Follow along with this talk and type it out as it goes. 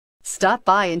Stop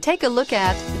by and take a look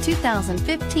at the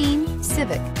 2015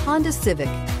 Honda Civic.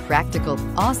 Practical,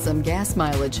 awesome gas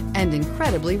mileage, and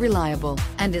incredibly reliable,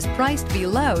 and is priced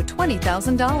below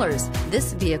 $20,000.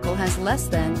 This vehicle has less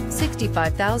than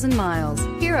 65,000 miles.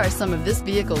 Here are some of this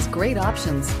vehicle's great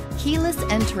options: keyless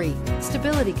entry,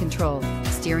 stability control,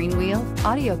 steering wheel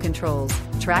audio controls,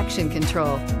 traction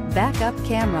control, backup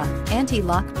camera,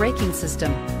 anti-lock braking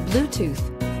system, Bluetooth,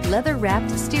 leather-wrapped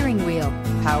steering wheel,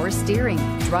 power steering,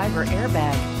 driver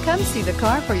airbag. Come see the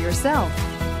car for yourself.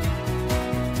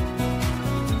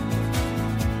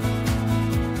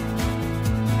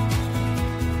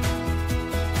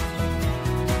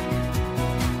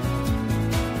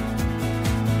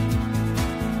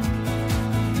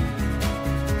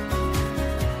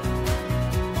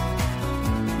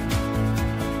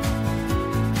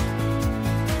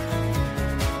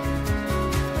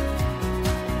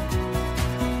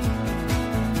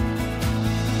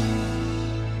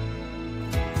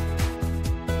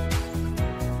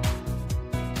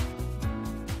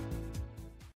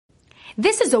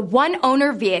 This is a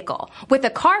one-owner vehicle with a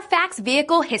Carfax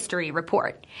Vehicle History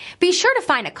Report. Be sure to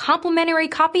find a complimentary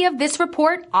copy of this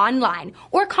report online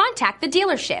or contact the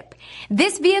dealership.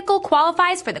 This vehicle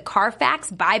qualifies for the Carfax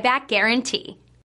Buyback Guarantee.